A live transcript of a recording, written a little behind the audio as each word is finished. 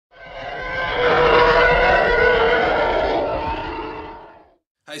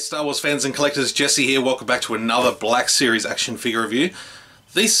Star Wars fans and collectors, Jesse here. Welcome back to another Black Series action figure review.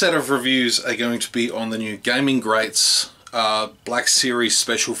 This set of reviews are going to be on the new Gaming Greats Black Series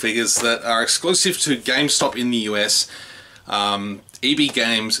special figures that are exclusive to GameStop in the US, EB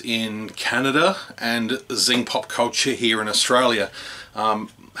Games in Canada, and Zing Pop Culture here in Australia.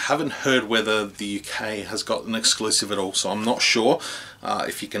 Haven't heard whether the UK has got an exclusive at all, so I'm not sure.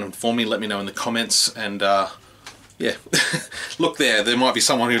 If you can inform me, let me know in the comments, and yeah, look there might be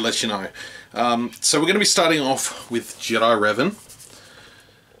someone who lets you know. So we're going to be starting off with Jedi Revan.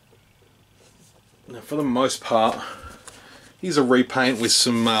 Now, for the most part, here's a repaint with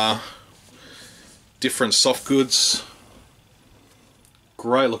some different soft goods.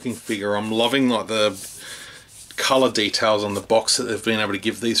 Great looking figure. I'm loving like the colour details on the box that they've been able to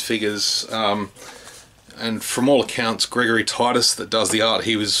give these figures. And from all accounts, Gregory Titus, that does the art,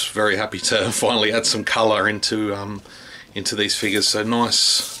 he was very happy to finally add some colour into these figures. So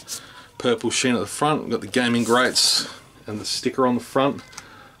nice purple sheen at the front. We've got the Gaming Greats and the sticker on the front.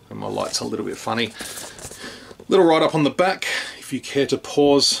 And my light's a little bit funny. Little write-up on the back, if you care to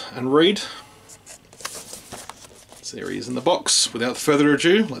pause and read. So there he is in the box. Without further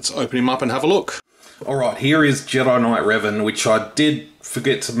ado, let's open him up and have a look. Alright, here is Jedi Knight Revan, which I did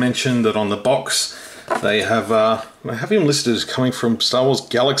forget to mention that on the box they have him listed as coming from Star Wars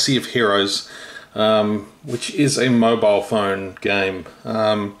Galaxy of Heroes, which is a mobile phone game.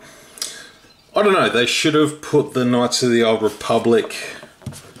 I don't know, they should have put the Knights of the Old Republic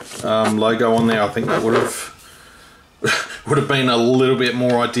logo on there. I think that would have been a little bit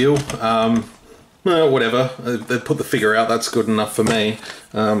more ideal. Well, whatever, they put the figure out, that's good enough for me.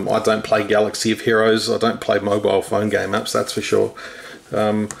 I don't play Galaxy of Heroes, I don't play mobile phone game apps, that's for sure.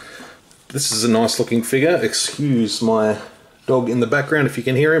 This is a nice looking figure. Excuse my dog in the background if you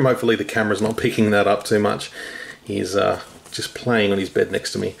can hear him. Hopefully the camera's not picking that up too much. He's just playing on his bed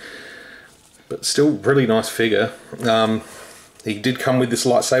next to me. But still, really nice figure. He did come with this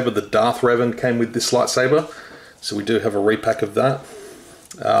lightsaber. The Darth Revan came with this lightsaber. So we do have a repack of that.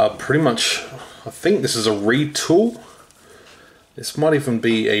 Pretty much, I think this is a retool. This might even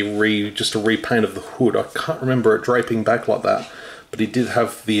be just a repaint of the hood. I can't remember it draping back like that. But he did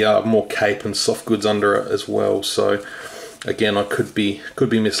have the more cape and soft goods under it as well. So again, I could be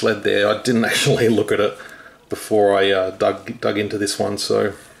misled there. I didn't actually look at it before I dug into this one.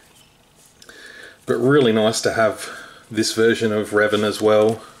 So, but really nice to have this version of Revan as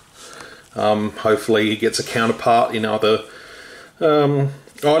well. Hopefully he gets a counterpart in other. I'd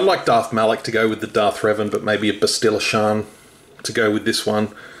like Darth Malak to go with the Darth Revan, but maybe a Bastila Shan to go with this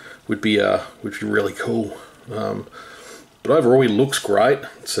one would be really cool. But overall, he looks great.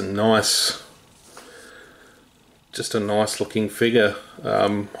 It's just a nice looking figure.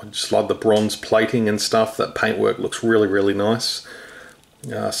 I just love the bronze plating and stuff. That paintwork looks really, really nice.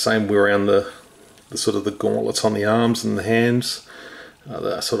 Same around the sort of the gauntlets on the arms and the hands.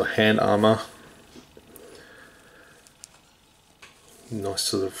 The sort of hand armor. Nice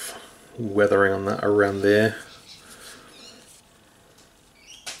sort of weathering on that around there.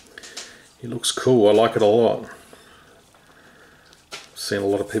 He looks cool. I like it a lot. Seen a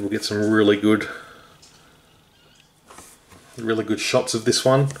lot of people get some really good shots of this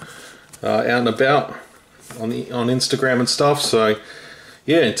one out and about on Instagram and stuff. So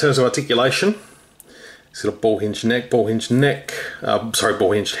yeah, in terms of articulation, he's got a ball hinged head, ball hinged neck,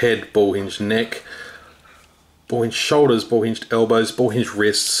 ball hinged shoulders, ball hinged elbows, ball hinged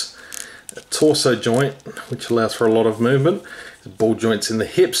wrists, a torso joint which allows for a lot of movement, ball joints in the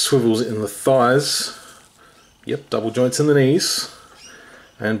hips, swivels in the thighs, yep, double joints in the knees,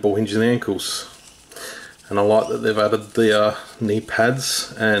 and ball hinge in the ankles. And I like that they've added the knee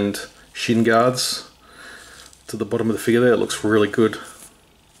pads and shin guards to the bottom of the figure there. It looks really good.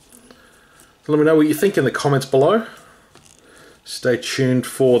 So let me know what you think in the comments below. Stay tuned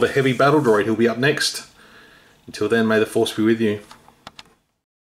for the heavy battle droid. He'll be up next. Until then, may the Force be with you.